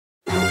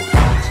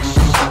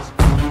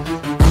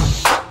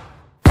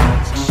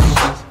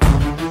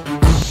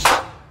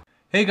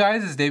Hey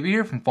guys, it's David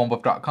here from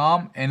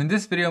phonebuff.com, and in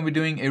this video I'll be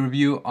doing a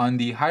review on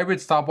the Hybrid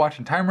Stopwatch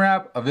and Timer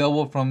app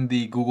available from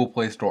the Google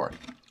Play Store.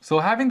 So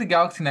having the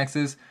Galaxy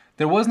Nexus,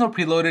 there was no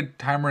preloaded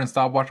timer and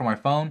stopwatch on my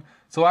phone,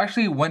 so I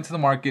actually went to the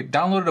market,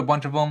 downloaded a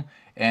bunch of them,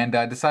 and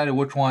decided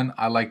which one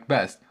I liked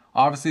best.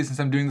 Obviously, since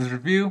I'm doing this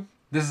review,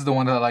 this is the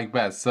one that I like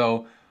best.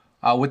 So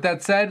with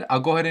that said,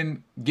 I'll go ahead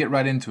and get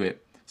right into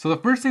it. So the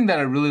first thing that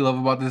I really love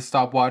about this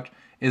stopwatch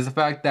is the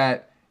fact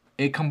that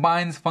it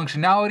combines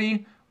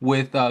functionality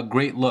with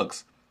great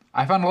looks.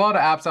 I found a lot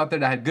of apps out there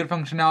that had good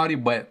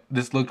functionality, but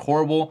this looked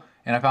horrible,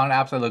 and I found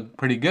apps that looked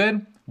pretty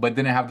good, but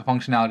didn't have the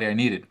functionality I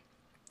needed.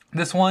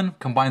 This one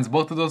combines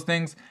both of those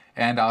things,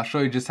 and I'll show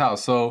you just how.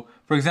 So,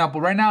 for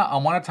example, right now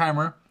I'm on a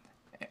timer,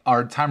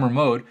 or timer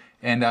mode,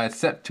 and it's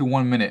set to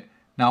 1 minute.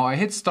 Now I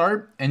hit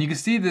start, and you can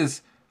see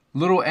this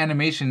little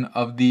animation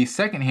of the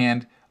second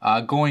hand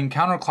going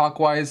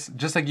counterclockwise,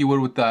 just like you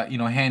would with the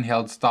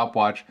handheld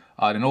stopwatch,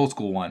 an old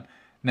school one.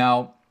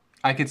 Now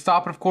I could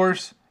stop it, of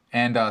course,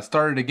 and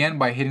start it again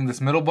by hitting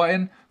this middle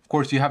button. Of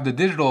course, you have the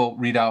digital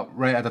readout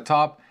right at the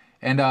top,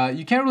 and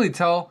you can't really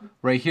tell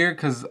right here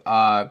because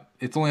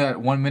it's only at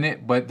 1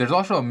 minute, but there's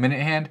also a minute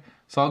hand.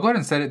 So I'll go ahead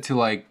and set it to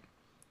like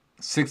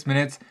 6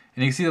 minutes,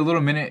 and you can see the little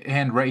minute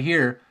hand right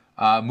here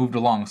moved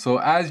along. So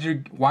as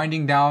you're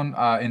winding down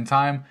in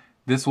time,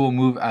 this will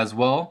move as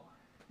well.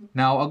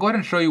 Now I'll go ahead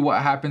and show you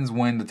what happens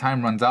when the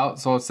time runs out.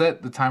 So I'll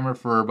set the timer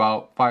for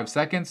about 5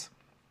 seconds,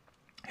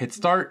 hit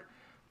start.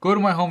 Go to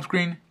my home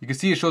screen. You can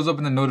see it shows up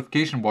in the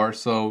notification bar,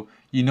 so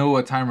you know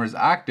a timer is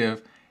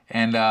active,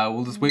 and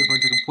we'll just wait for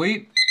it to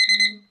complete.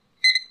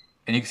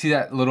 And you can see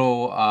that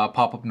little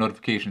pop-up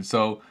notification.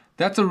 So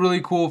that's a really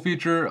cool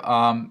feature.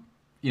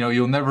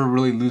 You'll never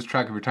really lose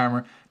track of your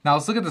timer. Now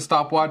let's look at the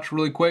stopwatch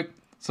really quick.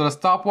 So the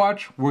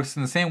stopwatch works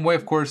in the same way.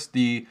 Of course,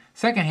 the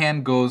second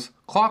hand goes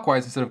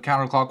clockwise instead of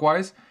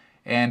counterclockwise.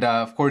 And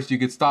of course, you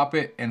could stop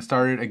it and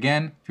start it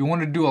again. If you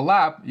want to do a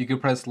lap, you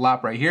could press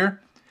lap right here.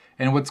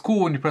 And what's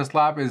cool when you press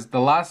lap is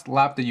the last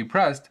lap that you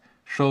pressed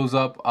shows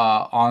up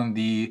on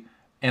the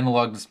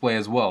analog display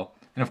as well.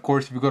 And of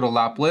course, if you go to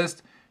lap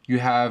list, you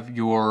have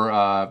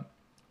your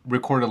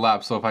recorded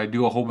laps. So if I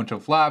do a whole bunch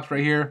of laps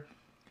right here,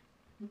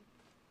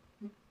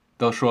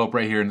 they'll show up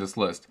right here in this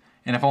list.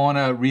 And if I want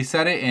to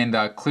reset it and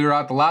clear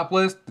out the lap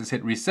list, just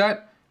hit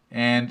reset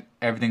and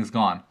everything's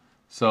gone.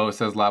 So it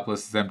says lap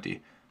list is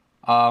empty.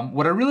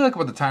 What I really like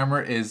about the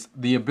timer is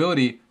the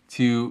ability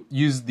to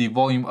use the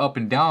volume up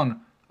and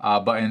down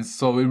buttons,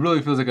 so it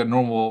really feels like a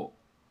normal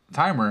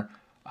timer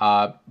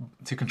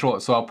to control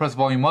it. So I'll press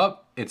volume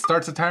up, it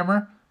starts the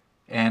timer,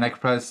 and I can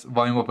press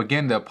volume up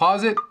again to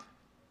pause it,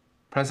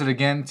 press it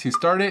again to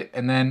start it,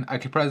 and then I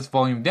can press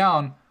volume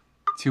down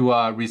to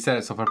reset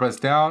it. So if I press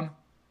down,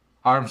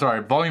 or I'm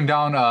sorry, volume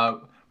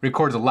down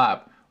records a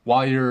lap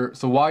while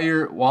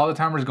the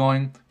timer is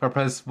going. If I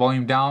press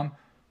volume down,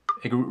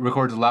 it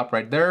records a lap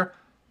right there.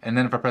 And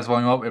then if I press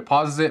volume up, it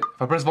pauses it.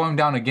 If I press volume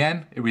down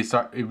again, it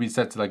resets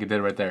it like it did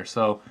right there.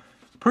 So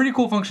pretty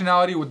cool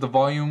functionality with the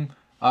volume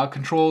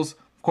controls.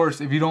 Of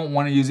course, if you don't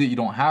want to use it, you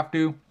don't have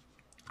to.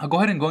 I'll go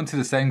ahead and go into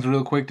the settings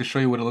real quick to show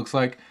you what it looks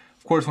like.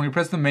 Of course, when you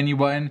press the menu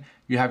button,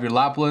 you have your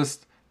lap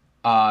list.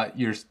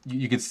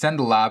 You could send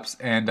the laps,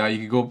 and you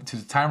could go to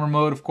the timer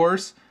mode, of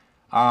course.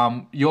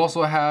 You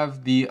also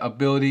have the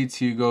ability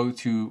to go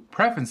to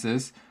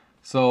preferences.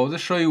 So I'll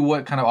just show you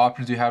what kind of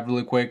options you have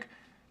really quick.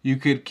 You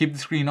could keep the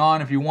screen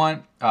on if you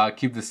want,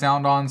 keep the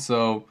sound on,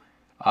 so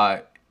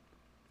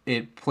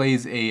it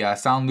plays a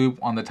sound loop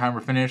on the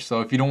timer finish. So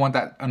if you don't want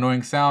that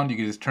annoying sound, you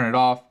can just turn it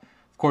off.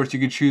 Of course,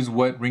 you could choose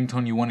what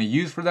ringtone you want to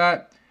use for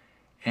that.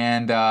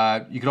 And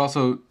you could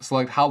also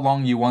select how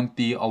long you want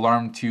the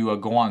alarm to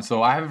go on.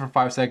 So I have it for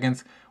 5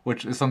 seconds,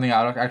 which is something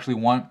I don't actually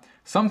want.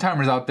 Some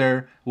timers out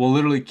there will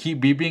literally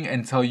keep beeping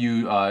until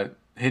you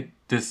hit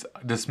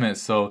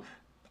dismiss. So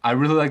I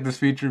really like this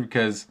feature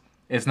because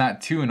it's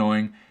not too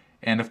annoying.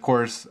 And of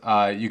course,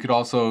 you could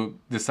also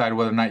decide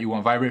whether or not you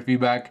want vibrate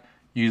feedback,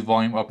 use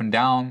volume up and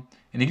down,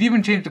 and you can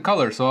even change the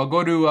color. So I'll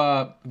go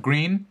to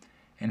green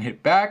and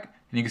hit back,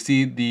 and you can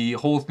see the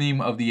whole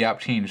theme of the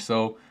app change.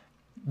 So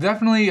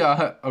definitely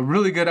a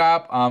really good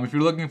app. If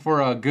you're looking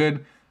for a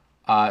good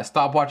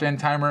stopwatch and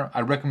timer,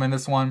 I'd recommend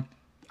this one.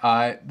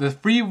 The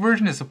free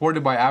version is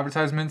supported by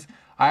advertisements.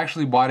 I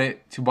actually bought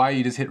it. To buy it,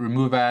 you just hit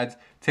remove ads.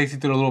 Takes you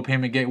through the little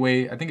payment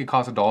gateway. I think it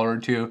costs $1 or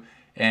 $2.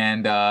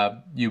 And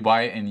you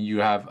buy it and you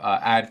have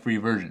ad-free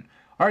version.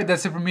 Alright,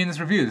 that's it for me in this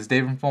review. This is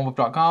Dave from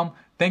PhoneBuff.com.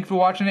 Thanks for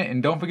watching it,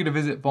 and don't forget to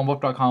visit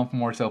PhoneBuff.com for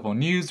more cell phone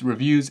news,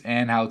 reviews,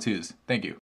 and how-tos. Thank you.